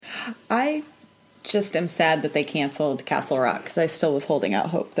I just am sad that they canceled Castle Rock because I still was holding out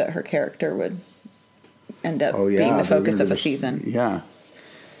hope that her character would end up being the focus of a season. Yeah.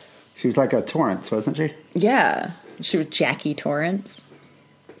 She was like a Torrance, wasn't she? Yeah. She was Jackie Torrance.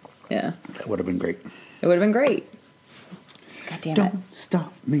 Yeah. That would have been great. It would have been great. God damn it. Don't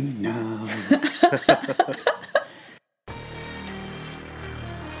stop me now.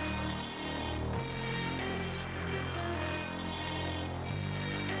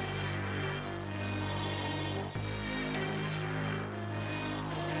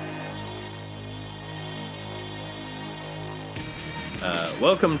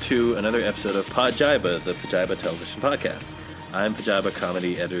 Welcome to another episode of Pajiba, the Pajiba television podcast. I'm Pajiba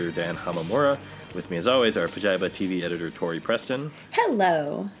comedy editor Dan Hamamura. With me, as always, our Pajiba TV editor Tori Preston.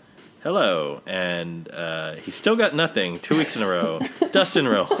 Hello. Hello. And he's still got nothing 2 weeks in a row. Dustin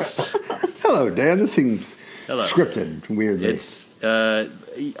Rose. Hello, Dan. This seems scripted, weirdly. It's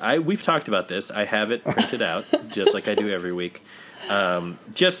we've talked about this. I have it printed out, just like I do every week.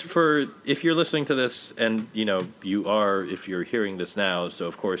 Just for, if you're listening to this, and, you know, you are, if you're hearing this now, so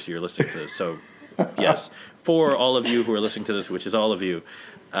of course you're listening to this, so, yes, for all of you who are listening to this, which is all of you,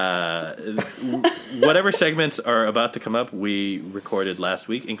 whatever segments are about to come up, we recorded last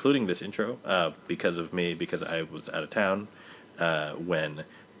week, including this intro, because of me, because I was out of town, when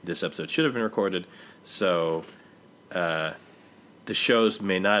this episode should have been recorded, so, the shows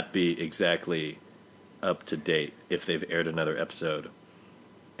may not be exactly up to date if they've aired another episode.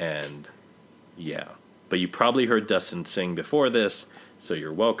 And yeah, but you probably heard Dustin sing before this, so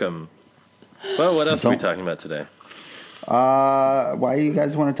you're welcome. Well, what else are we talking about today? Why do you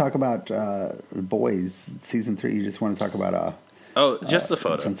guys want to talk about The Boys season 3? You just want to talk about just the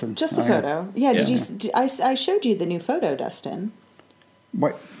photo. Jensen? Just the photo. Yeah, did I showed you the new photo, Dustin.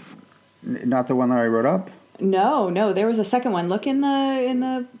 What? Not the one that I wrote up? No, there was a second one. Look in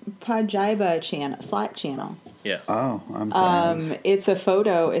the Pajiba channel, Slack channel. Yeah. Oh, I'm sorry. It's a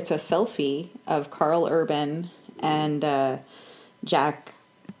photo. It's a selfie of Carl Urban and Jack.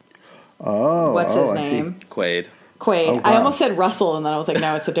 What's his name? Quaid. Oh, wow. I almost said Russell, and then I was like,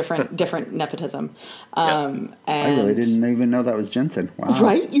 no, it's a different nepotism. And I really didn't even know that was Jensen. Wow.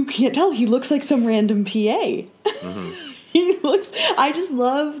 Right? You can't tell. He looks like some random PA. Mm-hmm. I just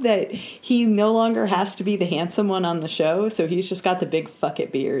love that he no longer has to be the handsome one on the show, so he's just got the big fuck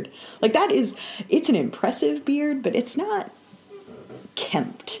it beard. Like, it's an impressive beard, but it's not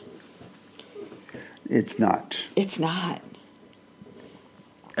kempt. It's not.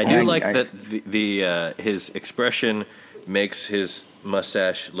 I do like that the his expression makes his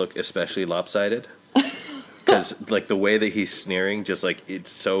mustache look especially lopsided. Because, like, the way that he's sneering, just, like,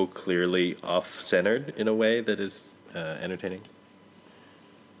 it's so clearly off-centered in a way that is entertaining.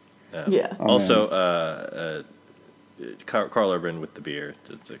 Yeah. Also, Carl Urban with the beard.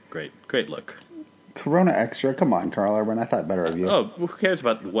 It's a great look. Corona Extra? Come on, Carl Urban. I thought better of you. Who cares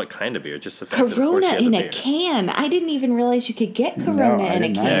about what kind of beard? Just the fact Corona that, of course, he has in a a beard. can. I didn't even realize you could get Corona in a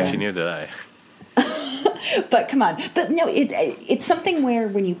can. Yeah, actually, neither did I. But come on. But no, it's something where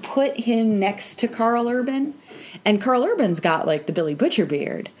when you put him next to Carl Urban, and Carl Urban's got, like, the Billy Butcher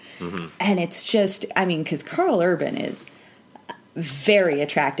beard. Mm-hmm. And it's just, I mean, because Carl Urban is very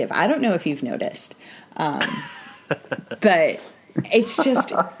attractive. I don't know if you've noticed. But it's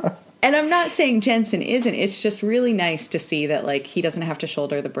just, and I'm not saying Jensen isn't. It's just really nice to see that, like, he doesn't have to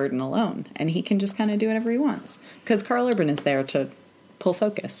shoulder the burden alone. And he can just kind of do whatever he wants. Because Carl Urban is there to pull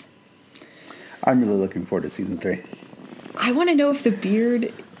focus. I'm really looking forward to season 3. I want to know if the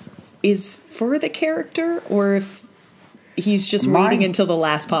beard is for the character or if he's just waiting until the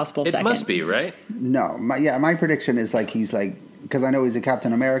last possible second. It must be, right? No. My prediction is, like, he's like, because I know he's a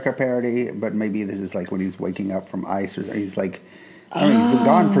Captain America parody, but maybe this is like when he's waking up from ice, or he's like, I mean, he's been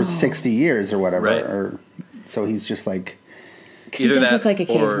gone for 60 years or whatever. Right. Or so he's just like, because he does look like a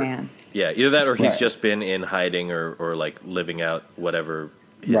caveman. Yeah, either that or he's just been in hiding or like living out whatever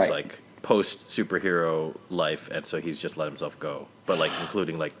his like post superhero life, and so he's just let himself go. But like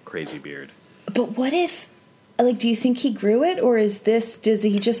including like crazy beard. But what if, like, do you think he grew it, or does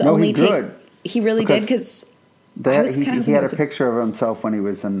he just no, only he take? Good. He really did, because he had a picture of himself when he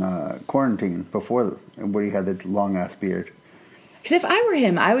was in quarantine before, when he had the long ass beard. Because if I were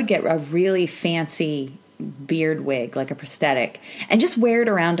him, I would get a really fancy beard wig, like a prosthetic, and just wear it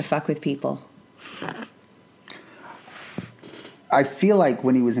around to fuck with people. I feel like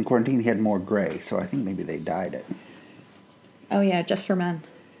when he was in quarantine, he had more gray, so I think maybe they dyed it. Oh yeah, just for men.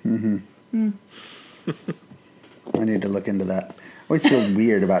 Mm-hmm. Mm. I need to look into that. I always feel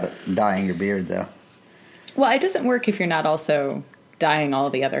weird about it, dyeing your beard, though. Well, it doesn't work if you're not also dyeing all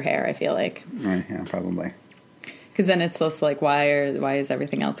the other hair, I feel like. Yeah, probably. Because then it's just like, why is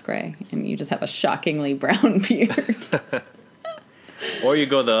everything else gray? And you just have a shockingly brown beard. Or you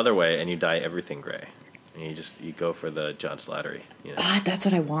go the other way and you dye everything gray. And you go for the John Slattery. You know? That's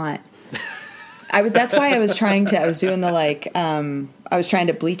what I want. That's why I was trying to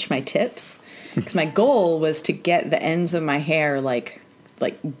bleach my tips. Because my goal was to get the ends of my hair like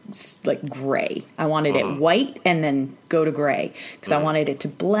gray. I wanted it white and then go to gray because I wanted it to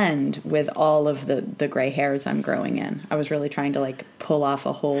blend with all of the gray hairs I'm growing in. I was really trying to like pull off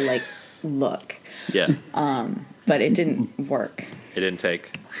a whole like look. Yeah. But it didn't work. It didn't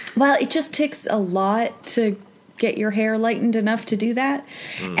take. Well, it just takes a lot to get your hair lightened enough to do that,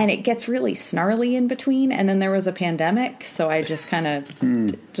 and it gets really snarly in between. And then there was a pandemic, so I just kind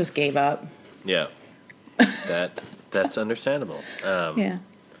of just gave up. Yeah. That's understandable. Yeah.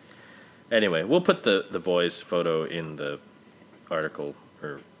 Anyway, we'll put the boys' photo in the article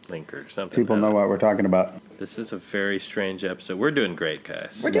or link or something. People know what we're talking about. This is a very strange episode. We're doing great,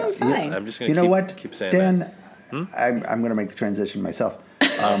 guys. We're doing fine. Yes, I'm just going to keep saying Dan, that. I'm going to make the transition myself.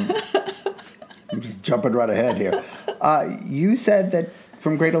 I'm just jumping right ahead here. You said that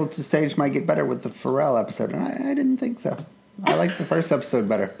From Cradle to Stage might get better with the Pharrell episode, and I didn't think so. I liked the first episode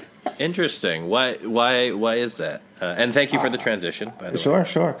better. Interesting. Why is that? And thank you for the transition, by the way.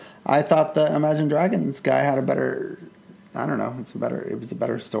 Sure. I thought the Imagine Dragons guy had a better. I don't know. It was a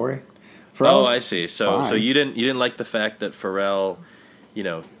better story. Pharrell, I see. So fine. you didn't like the fact that Pharrell,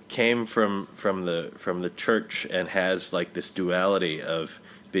 came from the church and has like this duality of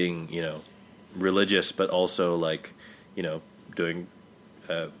being religious, but also like doing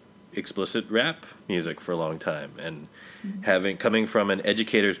explicit rap music for a long time and coming from an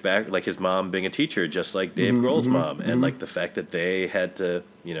educator's back, like his mom being a teacher, just like Dave Grohl's mom, and like the fact that they had to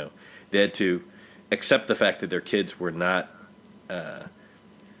accept the fact that their kids were not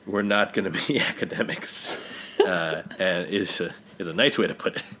going to be academics, and is a nice way to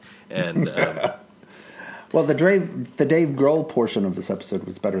put it. And well, the Dave Grohl portion of this episode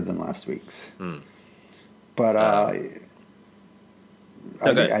was better than last week's, but I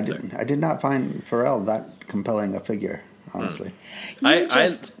did not find Pharrell that compelling a figure, honestly.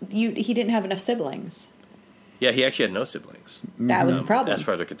 He didn't have enough siblings. Yeah, he actually had no siblings. That was the problem, as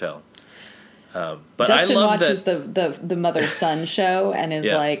far as I could tell. But Dustin I love watches the mother-son show and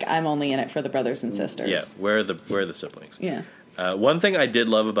is like, I'm only in it for the brothers and sisters. Yeah, where are the siblings? Yeah. One thing I did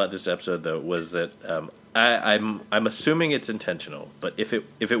love about this episode, though, was that I'm assuming it's intentional, but if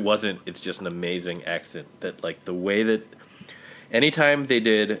it wasn't, it's just an amazing accent. That like the way that anytime they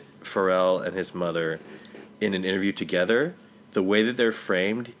did Pharrell and his mother in an interview together, the way that they're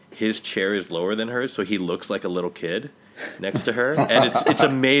framed, his chair is lower than hers, so he looks like a little kid next to her, and it's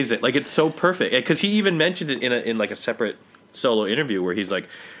amazing. Like, it's so perfect, because he even mentioned it in like a separate solo interview where he's like,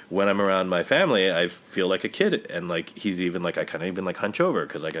 when I'm around my family, I feel like a kid, and like he's even like I kind of even like hunch over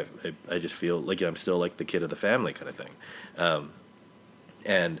because like I just feel like I'm still like the kid of the family kind of thing,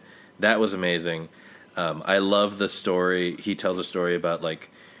 and that was amazing. I love the story. He tells a story about like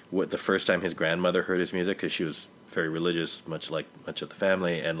what the first time his grandmother heard his music, because she was very religious, much of the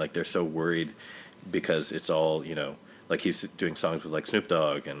family, and like they're so worried because it's all like he's doing songs with like Snoop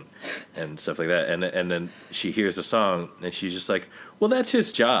Dogg and stuff like that, and then she hears the song and she's just like, well, that's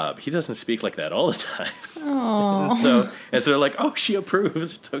his job. He doesn't speak like that all the time. Aww. and so they're like, oh, she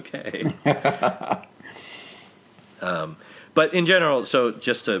approves. It's okay. But in general, so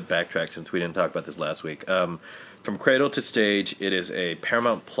just to backtrack since we didn't talk about this last week, From Cradle to Stage, it is a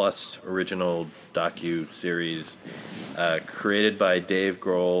Paramount Plus original docu-series created by Dave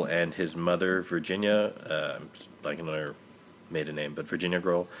Grohl and his mother, Virginia. I'm blanking on her maiden name, but Virginia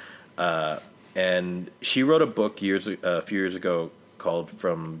Grohl. And she wrote a book a few years ago called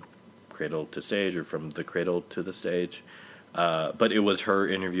From Cradle to Stage, or From the Cradle to the Stage. But it was her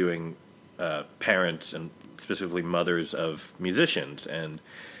interviewing parents and specifically mothers of musicians, and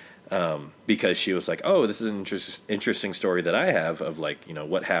because she was like, oh, this is an interesting story that I have of like,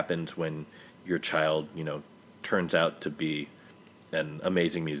 what happens when your child, turns out to be an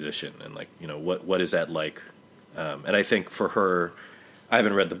amazing musician, and like, what is that like? And I think for her, I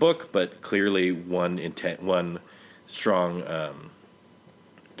haven't read the book, but clearly one strong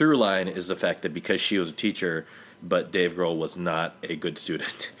through line is the fact that because she was a teacher, but Dave Grohl was not a good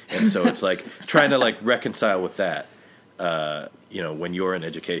student, and so it's like trying to like reconcile with that. When you're in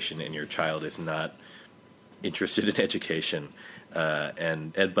education and your child is not interested in education,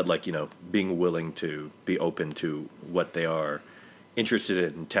 but like, being willing to be open to what they are interested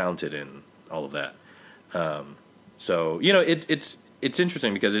in and talented in, all of that. So, it's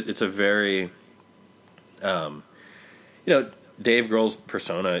interesting because it's a very, Dave Grohl's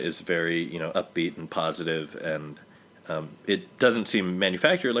persona is very, upbeat and positive, and it doesn't seem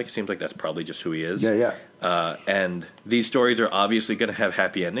manufactured. Like, it seems like that's probably just who he is. Yeah. And these stories are obviously going to have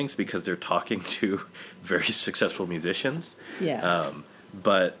happy endings because they're talking to very successful musicians. Yeah.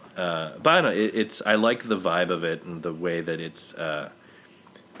 But I don't know. I like the vibe of it and the way that it's,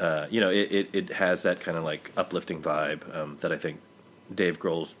 it has that kind of like uplifting vibe that I think Dave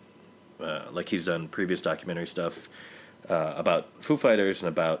Grohl's, like he's done previous documentary stuff about Foo Fighters and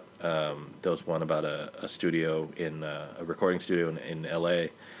about there was one about a studio in a recording studio in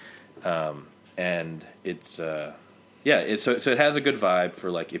L.A. And it's so it has a good vibe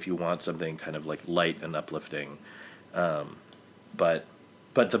for like if you want something kind of like light and uplifting, but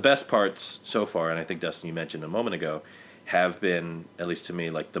the best parts so far, and I think Dustin, you mentioned a moment ago, have been, at least to me,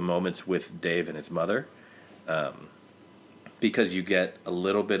 like the moments with Dave and his mother, because you get a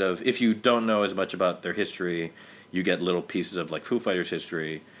little bit of, if you don't know as much about their history, you get little pieces of like Foo Fighters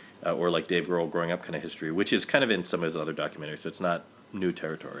history, or like Dave Grohl growing up kind of history, which is kind of in some of his other documentaries, so it's not new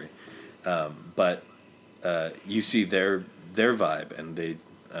territory. But you see their vibe, and they,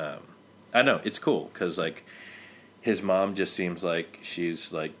 I don't know, it's cool because like his mom just seems like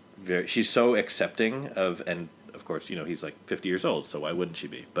she's like she's so accepting of, and of course he's like 50 years old, so why wouldn't she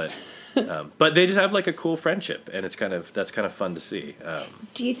be? But but they just have like a cool friendship, and that's kind of fun to see.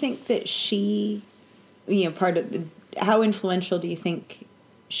 Do you think that she, how influential do you think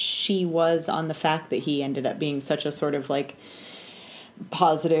she was on the fact that he ended up being such a sort of like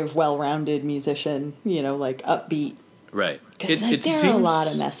positive, well-rounded musician, like upbeat? Right. Because there are a lot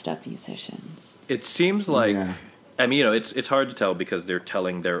of messed up musicians. It seems like, I mean, it's hard to tell because they're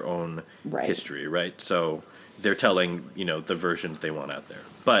telling their own history, right? So they're telling, the versions they want out there.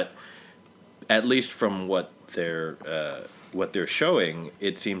 But at least from what they're showing,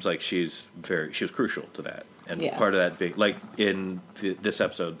 it seems like she was crucial to that. And part of that being, like in this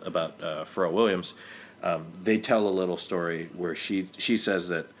episode about Pharrell Williams, they tell a little story where she says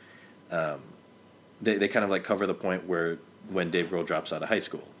that they kind of like cover the point where when Dave Grohl drops out of high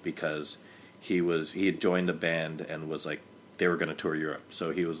school because he had joined a band and was like they were going to tour Europe,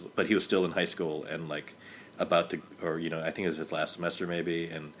 so he was still in high school and like about to, or I think it was his last semester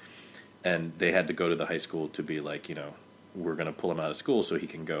maybe, and they had to go to the high school to be like we're going to pull him out of school so he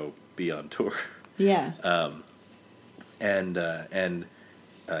can go be on tour. And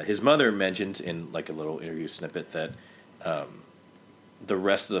his mother mentions in like a little interview snippet that the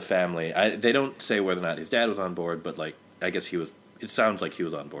rest of the family, they don't say whether or not his dad was on board, but like I guess he was. It sounds like he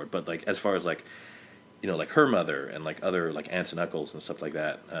was on board, but like as far as like like her mother and like other like aunts and uncles and stuff like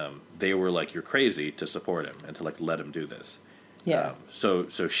that, they were like, "You're crazy to support him and to like let him do this."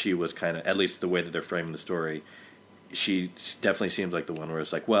 So she was kind of, at least the way that they're framing the story, she definitely seems like the one where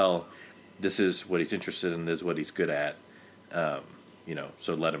it's like, well, this is what he's interested in, this is what he's good at.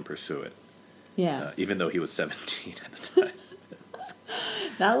 So let him pursue it. Even though he was 17 at the time.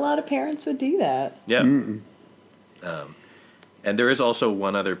 Not a lot of parents would do that. Yeah. And there is also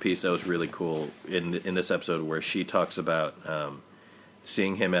one other piece that was really cool in this episode where she talks about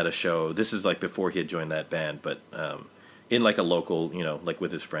seeing him at a show. This is like before he had joined that band, but in like a local, like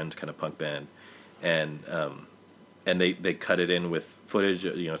with his friends kind of punk band. And they cut it in with footage,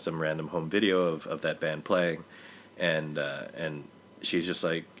 some random home video of that band playing. And she's just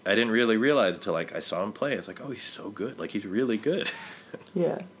like, I didn't really realize until like I saw him play. It's like, oh, he's so good. Like he's really good.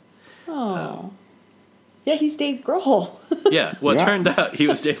 Oh. Yeah, he's Dave Grohl. Yeah, well, it turned out he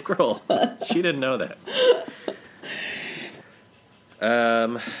was Dave Grohl. She didn't know that.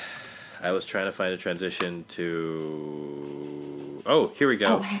 I was trying to find a transition to. Oh, here we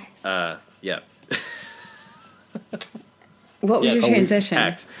go. Yeah. What was your transition?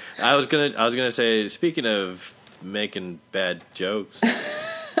 Hacks. I was gonna say, speaking of making bad jokes,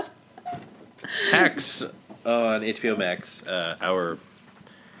 Hacks on HBOMax, our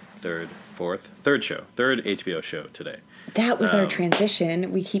third HBO show today. That was our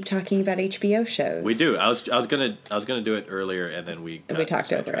transition. We keep talking about HBO shows. We do. I was gonna do it earlier, and then we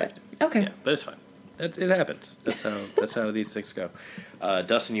talked over it. Okay, yeah, but it's fine. It happens. That's how these things go.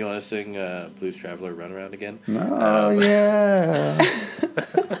 Dustin, you want to sing Blues Traveler Runaround again? Oh yeah.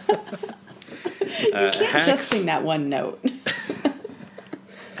 You can't just sing that one note.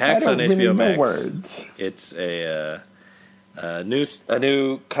 Hacks on HBO really Max. know words. It's a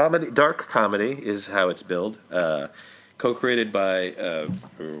new comedy, dark comedy is how it's billed. Co-created by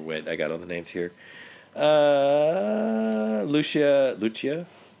wait, I got all the names here. Lucia,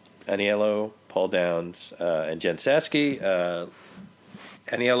 Aniello, Paul Downs, and Jen Psaki.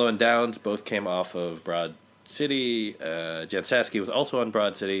 Aniello and Downs both came off of Broad City. Jen Psaki was also on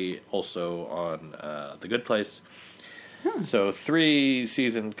Broad City, also on The Good Place. So 3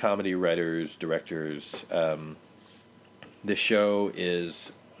 seasoned comedy writers, directors. The show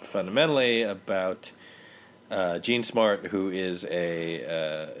is fundamentally about Jean Smart, who is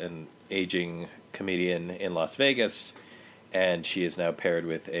an aging comedian in Las Vegas, and she is now paired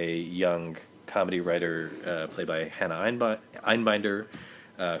with a young comedy writer played by Hannah Einbinder,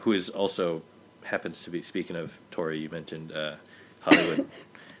 who is also happens to be, speaking of Tori, you mentioned Hollywood.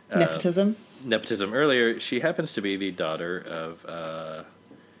 Nepotism earlier. She happens to be the daughter of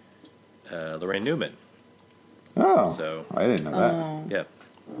Lorraine Newman. Oh, so I didn't know that. Yeah.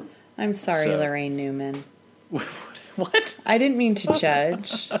 I'm sorry, Lorraine Newman. What? I didn't mean to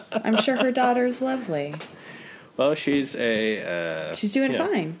judge. I'm sure her daughter's lovely. Well, she's she's doing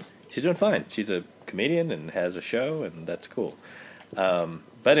fine. She's doing fine. She's a comedian and has a show, and that's cool.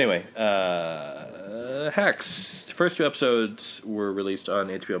 But anyway, Hacks. The first 2 episodes were released on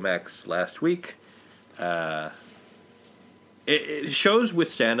HBOMax last week. Shows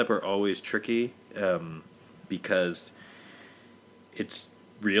with stand-up are always tricky because it's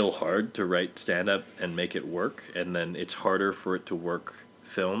real hard to write stand-up and make it work, and then it's harder for it to work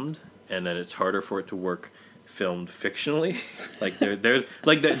filmed, and then it's harder for it to work filmed fictionally. Like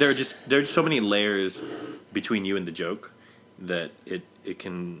there's so many layers between you and the joke that it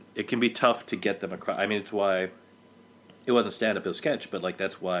can be tough to get them across. I mean, it's why it wasn't stand-up, it was sketch, but like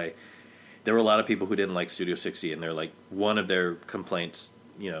that's why there were a lot of people who didn't like Studio 60, and they're like, one of their complaints,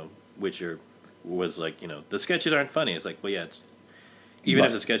 was like, the sketches aren't funny. It's like, well, yeah, it's even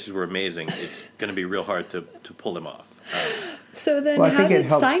if the sketches were amazing, it's going to be real hard to pull them off. So then, how did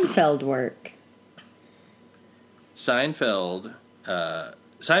Seinfeld work? Seinfeld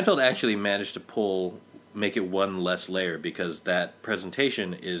actually managed to make it one less layer, because that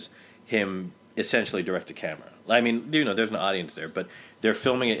presentation is him essentially direct to camera. I mean, there's an audience there, but they're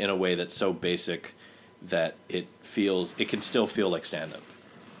filming it in a way that's so basic that it can still feel like stand-up.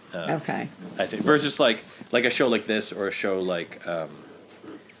 Okay. I think versus like a show like this, or a show like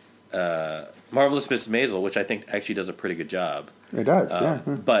Marvelous Mrs. Maisel, which I think actually does a pretty good job. It does, yeah.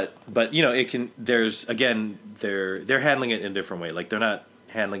 But it can. There's again, they're handling it in a different way. Like they're not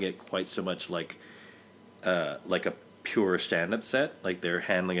handling it quite so much like a pure stand-up set. Like they're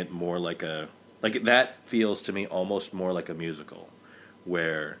handling it more like that feels to me almost more like a musical,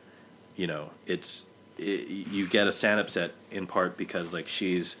 where you get a stand-up set in part because like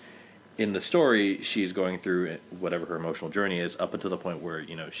she's in the story, she's going through whatever her emotional journey is up until the point where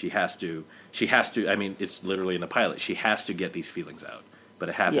she has to. I mean, it's literally in the pilot. She has to get these feelings out, but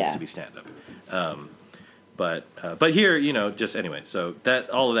it happens to be stand-up. But here, just anyway. So that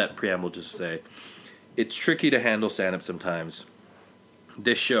all of that preamble just to say, it's tricky to handle stand-up sometimes.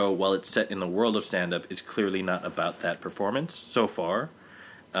 This show, while it's set in the world of stand-up, is clearly not about that performance so far.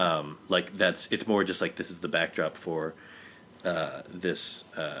 It's more just like this is the backdrop for this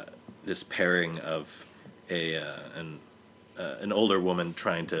pairing of an older woman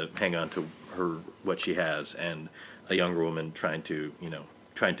trying to hang on to what she has, and a younger woman trying to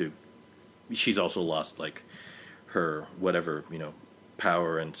she's also lost like her whatever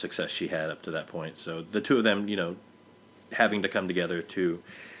power and success she had up to that point. So the two of them having to come together to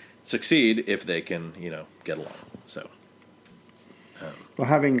succeed if they can get along. So well,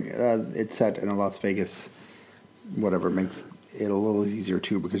 having it set in a Las Vegas whatever makes it a little easier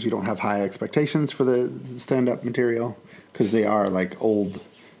too, because you don't have high expectations for the stand-up material, because they are like old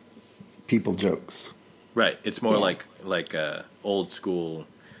people jokes. Right. It's more like old school.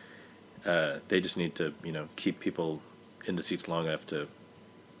 They just need to keep people in the seats long enough to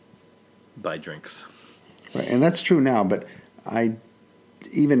buy drinks. Right, and that's true now. But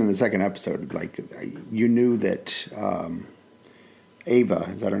even in the second episode, like you knew that Ava,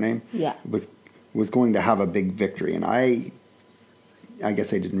 is that her name? Yeah. Was going to have a big victory, and I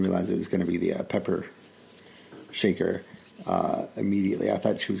guess I didn't realize it was going to be the pepper shaker immediately. I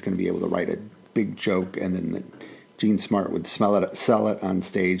thought she was going to be able to write a big joke, and then Jean Smart would sell it on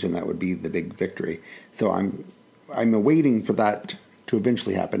stage, and that would be the big victory. So I'm waiting for that to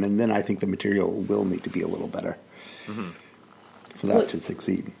eventually happen, and then I think the material will need to be a little better for that to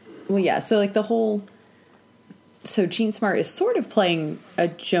succeed. Well, yeah. So like so Jean Smart is sort of playing a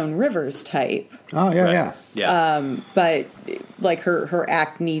Joan Rivers type. Oh yeah, right. Yeah. But like her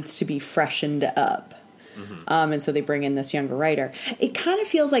act needs to be freshened up. And so they bring in this younger writer. It kind of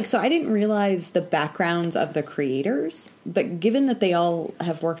feels like, so I didn't realize the backgrounds of the creators, but given that they all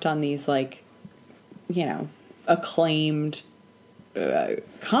have worked on these like, acclaimed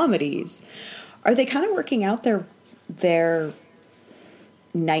comedies, are they kind of working out their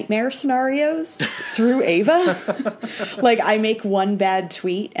nightmare scenarios through Ava. Like, I make one bad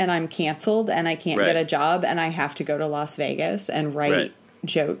tweet and I'm canceled and I can't get a job and I have to go to Las Vegas and write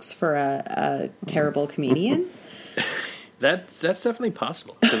jokes for a terrible comedian. That's definitely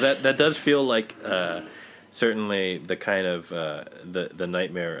possible, because that does feel like certainly the kind of the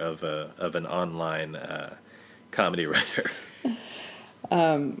nightmare of an online comedy writer.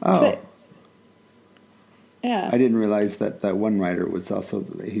 Yeah. I didn't realize that one writer was also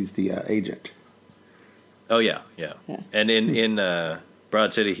he's the agent. Oh yeah. And in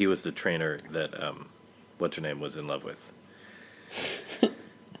Broad City, he was the trainer that what's her name was in love with.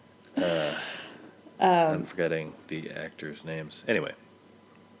 I'm forgetting the actors' names. Anyway,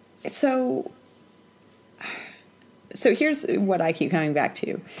 so here's what I keep coming back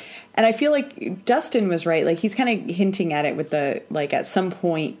to, and I feel like Dustin was right. Like, he's kind of hinting at it with the, like, at some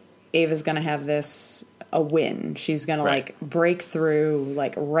point Ava's going to have a win. She's going to like break through,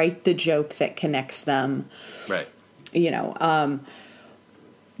 like, write the joke that connects them. Right. You know,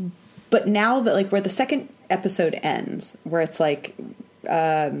 but now that, like, where the second episode ends, where it's like,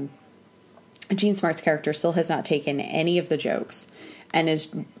 Jean Smart's character still has not taken any of the jokes, and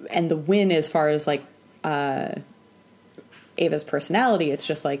the win as far as, like, Ava's personality, it's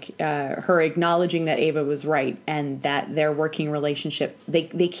just like her acknowledging that Ava was right and that their working relationship,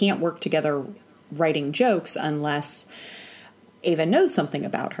 they can't work together writing jokes unless Ava knows something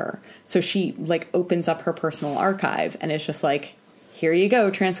about her. So she, like, opens up her personal archive and it's just like, here you go,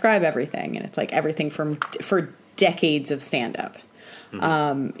 transcribe everything. And it's like everything for decades of stand-up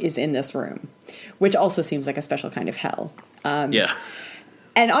is in this room, which also seems like a special kind of hell. Yeah.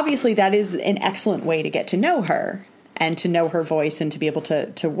 And obviously that is an excellent way to get to know her and to know her voice and to be able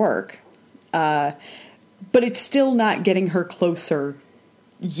to work. But it's still not getting her closer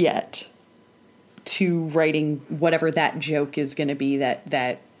yet to writing whatever that joke is going to be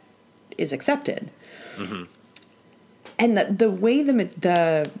that is accepted. Mm-hmm. And the way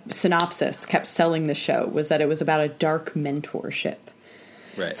the synopsis kept selling the show was that it was about a dark mentorship.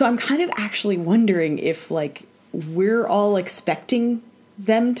 Right. So I'm kind of actually wondering if, like, we're all expecting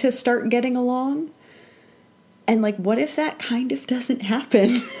them to start getting along. And, like, what if that kind of doesn't happen?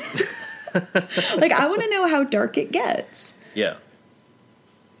 Like, I want to know how dark it gets. Yeah.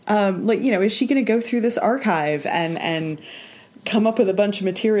 Like, you know, is she going to go through this archive and come up with a bunch of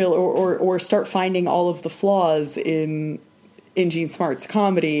material or start finding all of the flaws in Jean Smart's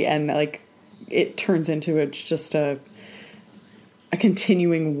comedy, and, like, it turns into just a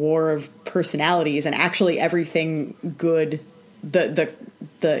continuing war of personalities, and actually everything good, the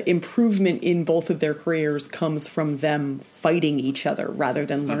improvement in both of their careers comes from them fighting each other rather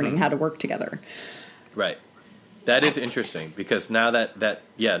than learning how to work together. Right. That is interesting, because now that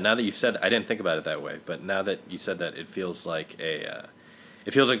you said, I didn't think about it that way, but now that you said that, it feels like the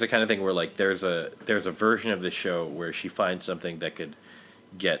kind of thing where, like, there's a version of the show where she finds something that could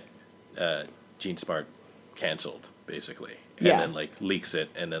get Jean Smart canceled, basically, and then, like, leaks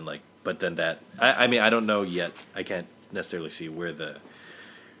it, and then, like, but then that, I mean, I don't know yet. I can't necessarily see where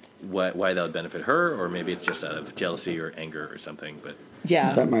why that would benefit her, or maybe it's just out of jealousy or anger or something. But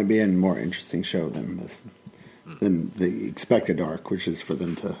yeah, that might be a more interesting show than the expected arc, which is for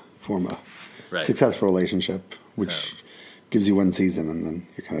them to form a successful relationship, which gives you one season and then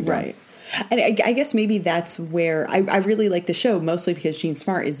you're kind of done. Right. And I guess maybe that's where I really like the show, mostly because Jean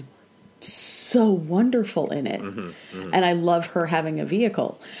Smart is so wonderful in it. And I love her having a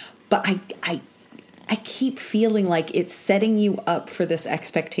vehicle. But I keep feeling like it's setting you up for this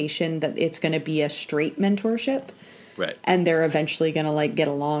expectation that it's going to be a straight mentorship. Right. And they're eventually going to, like, get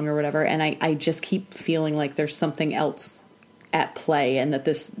along or whatever. And I just keep feeling like there's something else at play, and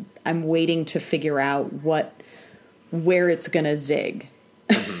that I'm waiting to figure out where it's going to zig.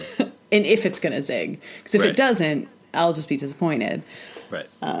 And if it's going to zig. Because if it doesn't, I'll just be disappointed. Right.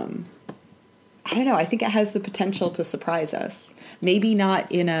 I don't know. I think it has the potential to surprise us. Maybe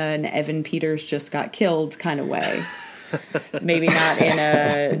not in an Evan Peters just got killed kind of way. Maybe not in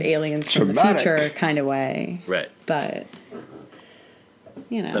a Aliens from the Future kind of way. Right. But,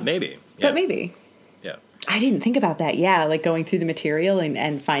 you know. But maybe. Yeah. But maybe. Yeah. I didn't think about that. Yeah, like going through the material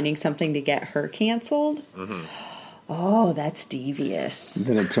and finding something to get her canceled. Oh, that's devious.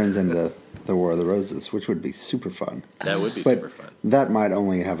 Then it turns into the War of the Roses, which would be super fun. That would be super fun. That might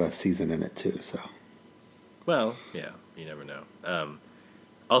only have a season in it, too, so. Well, yeah, you never know.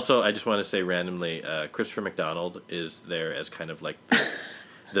 Also, I just want to say randomly, Christopher McDonald is there as kind of like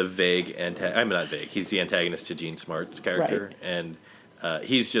the vague I'm not vague. He's the antagonist to Jean Smart's character, and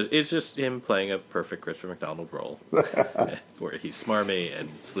it's just him playing a perfect Christopher McDonald role, where he's smarmy and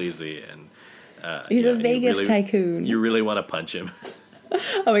sleazy, and he's a Vegas tycoon. You really want to punch him.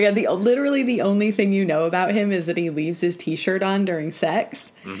 Oh my God, literally the only thing you know about him is that he leaves his t-shirt on during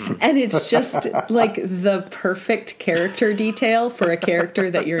sex. Mm-hmm. And it's just like the perfect character detail for a character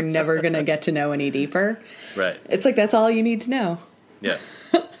that you're never going to get to know any deeper. Right. It's like, that's all you need to know. Yeah.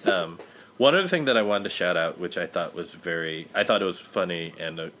 One other thing that I wanted to shout out, which I thought was I thought it was funny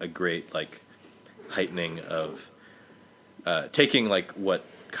and a great, like, heightening of taking, like, what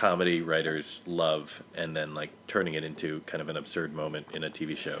comedy writers love and then, like, turning it into kind of an absurd moment in a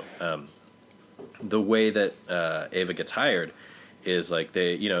TV show. The way that Ava gets hired is, like,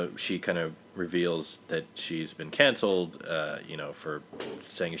 she kind of reveals that she's been canceled, for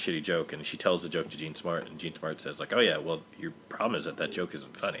saying a shitty joke, and she tells the joke to Gene Smart, and Gene Smart says, like, oh yeah, well, your problem is that joke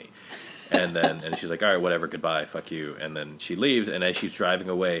isn't funny. And she's like, all right, whatever, goodbye, fuck you. And then she leaves, and as she's driving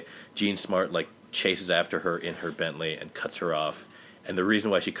away, Gene Smart, like, chases after her in her Bentley and cuts her off. And the reason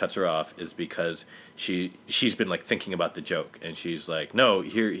why she cuts her off is because she's been, like, thinking about the joke, and she's like, no,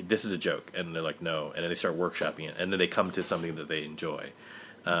 this is a joke. And they're like, no. And then they start workshopping it, and then they come to something that they enjoy.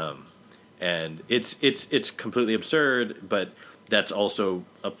 And it's completely absurd, but that's also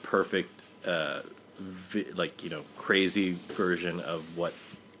a perfect, crazy version of what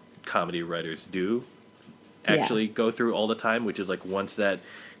comedy writers do actually go through all the time, which is, like, once that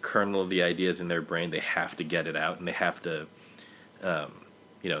kernel of the idea is in their brain, they have to get it out, and they have to,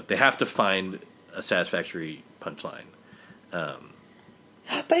 they have to find a satisfactory punchline.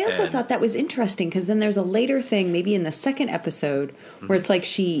 But I also thought that was interesting, because then there's a later thing, maybe in the second episode, where it's like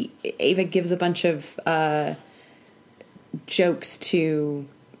Ava gives a bunch of jokes to...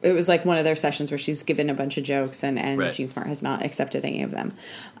 It was like one of their sessions where she's given a bunch of jokes, and right. Gene Smart has not accepted any of them.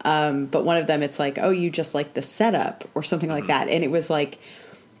 But one of them, it's like, oh, you just like the setup, or something like that. And it was like...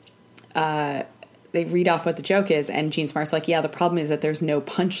 they read off what the joke is, and Gene Smart's like, yeah, the problem is that there's no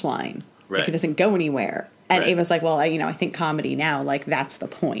punchline. Right. Like, it doesn't go anywhere. And Ava's like, well, I think comedy now, like, that's the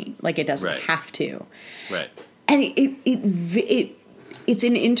point. Like, it doesn't have to. Right. And it's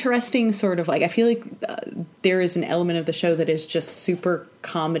an interesting sort of, like, I feel like there is an element of the show that is just super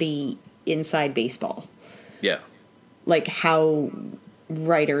comedy inside baseball. Yeah. Like, how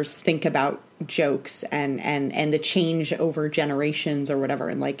writers think about jokes and the change over generations or whatever,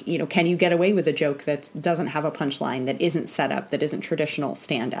 and, like, can you get away with a joke that doesn't have a punchline, that isn't set up, that isn't traditional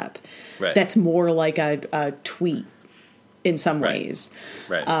stand-up, that's more like a tweet in some ways.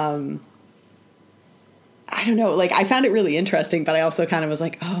 Right. I don't know, like, I found it really interesting, but I also kind of was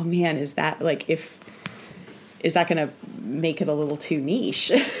like, oh man, is that gonna make it a little too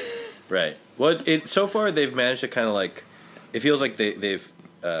niche? Right. Well, so far they've managed to kind of, like, it feels like they've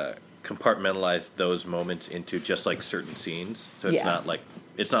compartmentalize those moments into just, like, certain scenes, so it's not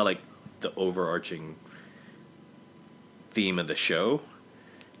like the overarching theme of the show.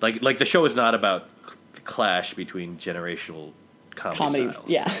 Like the show is not about the clash between generational comedy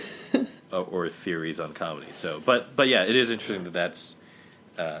styles, or theories on comedy. So, but yeah, it is interesting that's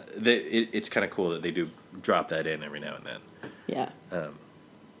it's kind of cool that they do drop that in every now and then. Yeah.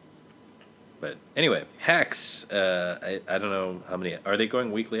 But anyway, Hacks, I don't know how many... Are they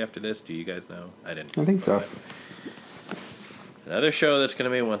going weekly after this? Do you guys know? I think so. Another show that's going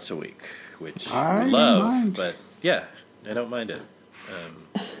to be once a week, which I love. But, yeah, I don't mind it.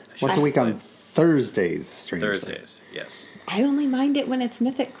 Once a week on Thursdays, strangely. Thursdays, yes. I only mind it when it's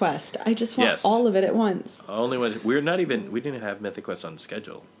Mythic Quest. I just want all of it at once. Only when... We didn't have Mythic Quest on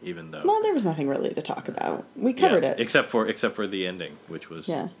schedule, even though... Well, there was nothing really to talk about. We covered it. Except for the ending, which was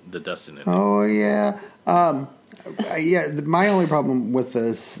the Dustin ending. Oh, yeah. My only problem with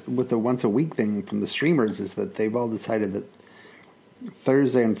the once a week thing from the streamers is that they've all decided that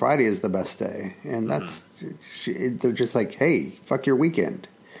Thursday and Friday is the best day. And that's... They're just like, hey, fuck your weekend.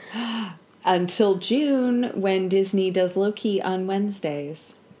 Until June, when Disney does Loki on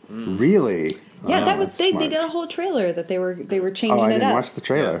Wednesdays. Really? Yeah, that was they did a whole trailer that they were changing it up. Oh, I didn't watch the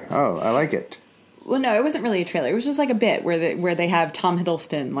trailer. Oh, I like it. Well, no, it wasn't really a trailer. It was just like a bit where they have Tom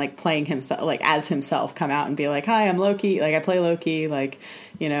Hiddleston, like, playing himself, like, as himself, come out and be like, "Hi, I'm Loki. Like, I play Loki. Like,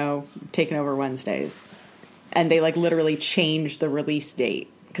 taking over Wednesdays." And they, like, literally changed the release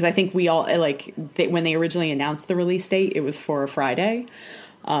date, because I think we all, like, when they originally announced the release date, it was for a Friday.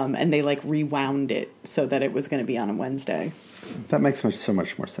 And they, like, rewound it so that it was going to be on a Wednesday. That makes so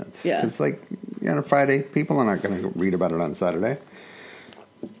much more sense. Yeah. It's like, on a Friday, people are not going to read about it on Saturday.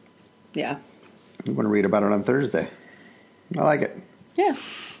 Yeah. You want to read about it on Thursday. I like it. Yeah.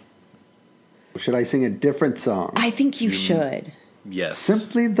 Should I sing a different song? I think you should. Yes.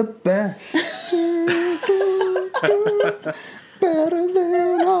 Simply the best. Better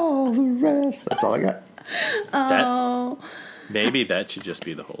than all the rest. That's all I got. Oh. Maybe that should just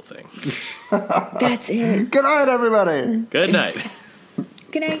be the whole thing. That's it. Good night, everybody. Good night.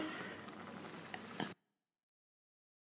 Good night.